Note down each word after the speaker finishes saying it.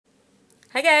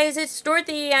Hi guys, it's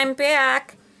Dorothy. I'm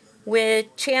back with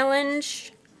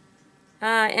challenge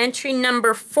entry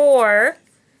number 4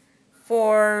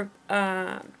 for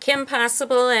Kim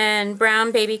Possible and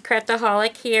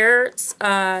brownbabycraftaholic here. It's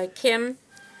Kim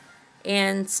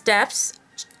and Steff's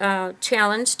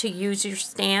challenge to use your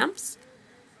stamps.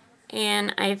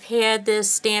 And I've had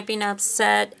this Stampin' Up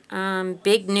set,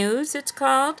 Big News it's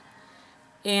called.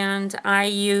 And I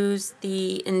use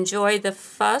the Enjoy the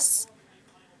Fuss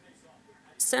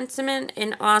sentiment,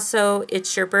 and also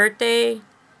It's Your Birthday,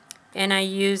 and I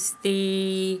use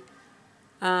the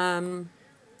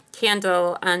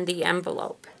candle on the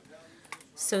envelope.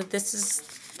 So this is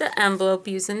the envelope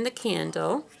using the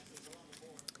candle,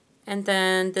 and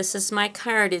then this is my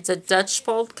card. It's a Dutch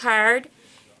fold card,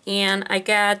 and I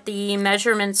got the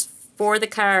measurements for the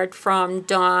card from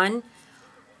Dawn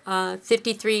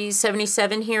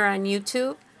 5377 here on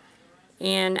YouTube,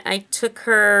 and I took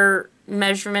her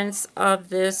measurements of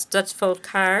this Dutch fold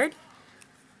card,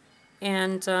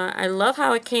 and I love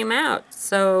how it came out.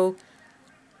 So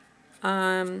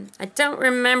I don't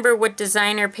remember what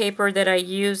designer paper that I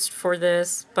used for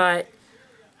this, but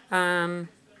all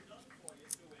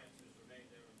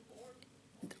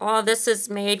this is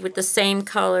made with the same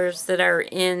colors that are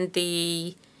in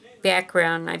the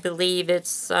background. I believe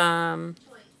it's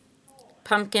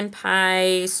pumpkin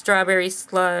pie, strawberry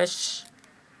slush,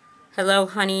 Hello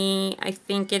Honey, I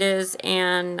think it is,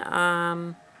 and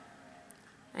I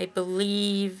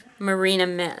believe Marina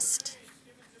Mist.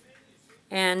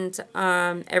 And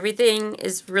everything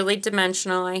is really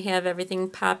dimensional. I have everything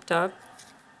popped up.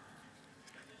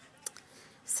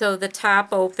 So the top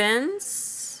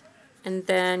opens, and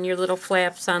then your little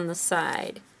flaps on the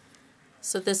side.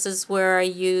 So this is where I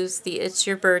use the It's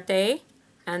Your Birthday,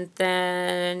 and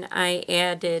then I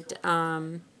added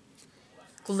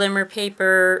glimmer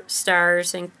paper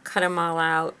stars and cut them all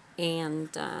out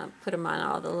and put them on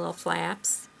all the little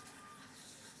flaps.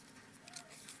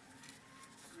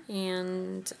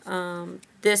 And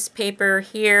this paper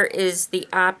here is the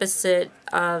opposite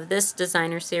of this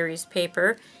designer series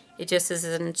paper. It just is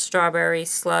in strawberry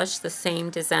slush, the same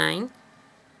design.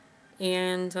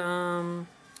 And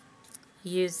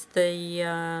use the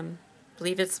I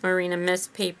believe it's Marina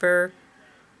Mist paper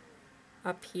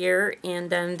up here,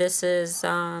 and then this is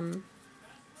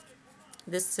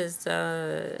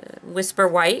Whisper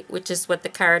White, which is what the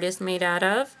card is made out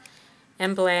of,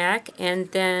 and black,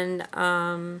 and then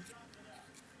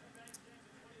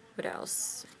what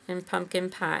else? And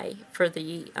pumpkin pie for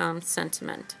the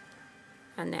sentiment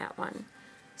on that one.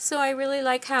 So I really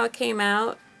like how it came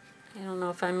out. I don't know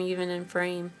if I'm even in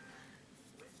frame.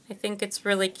 I think it's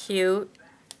really cute.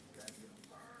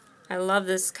 I love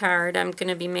this card. I'm going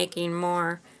to be making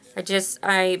more.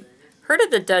 I heard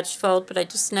of the Dutch fold, but I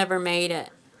just never made it.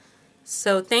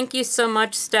 So thank you so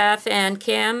much, Steff and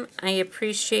Kim. I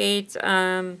appreciate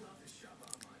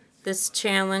this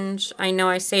challenge. I know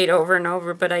I say it over and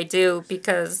over, but I do,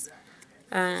 because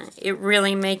it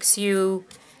really makes you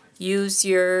use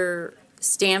your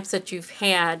stamps that you've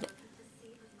had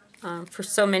for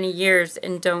so many years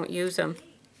and don't use them.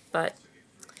 But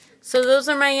so those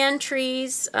are my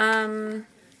entries. I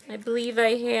believe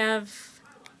I have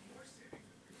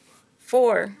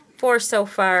four so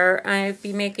far. I'll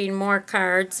be making more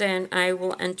cards, and I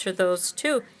will enter those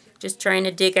too. Just trying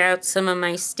to dig out some of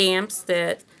my stamps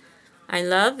that I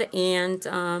love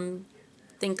and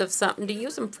think of something to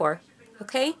use them for.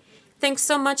 Okay? Thanks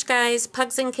so much, guys.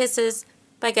 Pugs and kisses.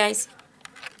 Bye, guys.